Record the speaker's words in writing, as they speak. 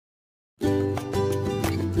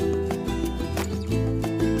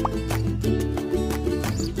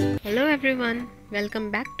Everyone, welcome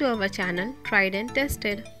back to our channel tried and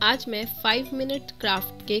tested. आज मैं 5 minute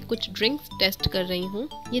craft के कुछ ड्रिंक्स टेस्ट कर रही हूँ।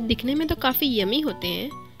 ये दिखने में तो काफ़ी यमी होते हैं,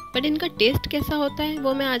 बट इनका टेस्ट कैसा होता है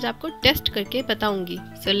वो मैं आज आपको टेस्ट करके बताऊंगी।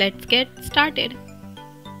 So let's get started.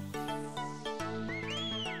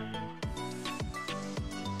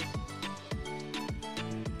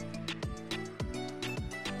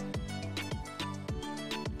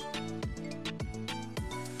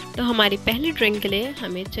 तो हमारी पहली ड्रिंक के लिए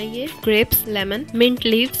हमें चाहिए grapes, lemon, mint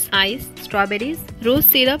leaves, ice, strawberries, rose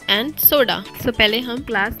syrup and soda. सो पहले हम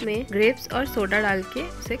ग्लास में ग्रेप्स और सोडा डाल के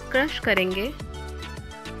उसे क्रश करेंगे।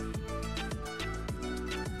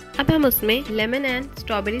 अब हम उसमें lemon and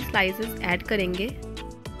strawberry slices add करेंगे।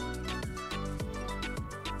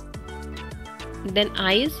 देन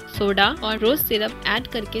आइस, सोडा और रोज सिरप ऐड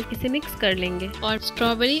करके इसे मिक्स कर लेंगे और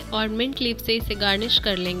स्ट्रॉबेरी और मिंट लीव से इसे गार्निश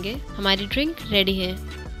कर लेंगे। हमारी ड्रिंक रेडी है।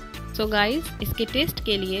 सो गाइज, इसके टेस्ट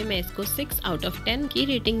के लिए मैं इसको 6 आउट ऑफ 10 की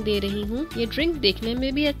रेटिंग दे रही हूँ। ये ड्रिंक देखने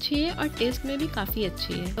में भी अच्छी है और टेस्ट में भी काफी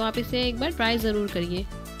अच्छी है, तो आप इसे एक बार ट्राई जरूर करिए।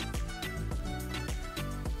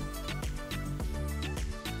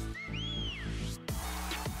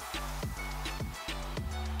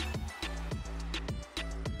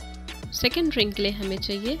 सेकेंड ड्रिंक के लिए हमें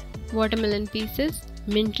चाहिए watermelon pieces,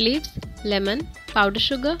 mint leaves, lemon, powder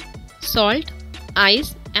sugar, salt,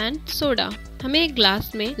 ice and soda. हमें एक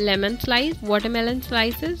ग्लास में lemon slice, watermelon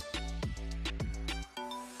slices,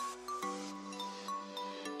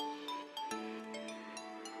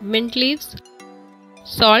 mint leaves,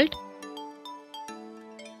 salt,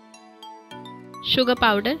 sugar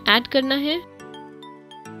powder add करना है।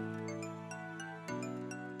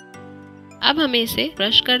 अब हमें इसे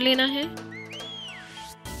क्रश कर लेना है।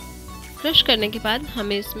 क्रश करने के बाद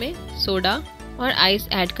हमें इसमें सोडा और आइस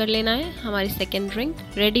ऐड कर लेना है। हमारी सेकेंड ड्रिंक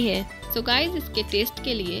रेडी है। सो गाइज, इसके टेस्ट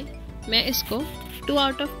के लिए मैं इसको 2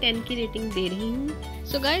 आउट ऑफ 10 की रेटिंग दे रही हूँ।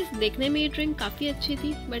 सो गाइज, देखने में ये ड्रिंक काफी अच्छी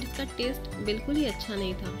थी, बट इसका टेस्ट बिल्कुल ही अच्छा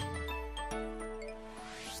नहीं था।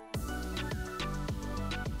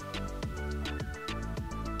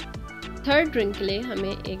 थर्ड ड्रिंक के लिए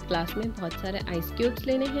हमें एक ग्लास में बहुत सारे आइस क्यूब्स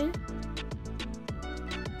लेने हैं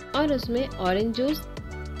और उसमें orange juice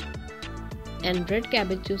and red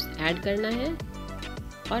cabbage juice add करना है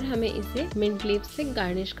और हमें इसे मिंट लीव से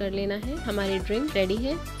गार्निश कर लेना है। हमारी ड्रिंक रेडी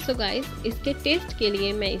है। सो गाइस, इसके टेस्ट के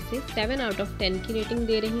लिए मैं इसे 7 आउट ऑफ 10 की रेटिंग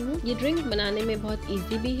दे रही हूँ। ये ड्रिंक बनाने में बहुत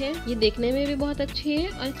इजी भी है, ये देखने में भी बहुत अच्छी है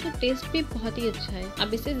और इसका टेस्ट भी बहुत ही अच्छा है।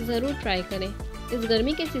 आप इसे जरूर ट्राई करें। इस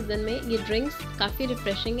गर्मी के सीजन में ये ड्रिंक्स काफी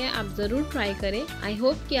रिफ्रेशिंग है, आप जरूर ट्राई करें। आई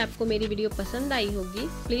होप कि आपको मेरी वीडियो पसंद आई होगी।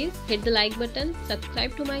 Please hit the like button,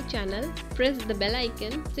 subscribe to my channel, press the bell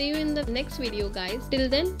icon. C you in the next video guys. Till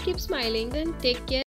then keep smiling and take care.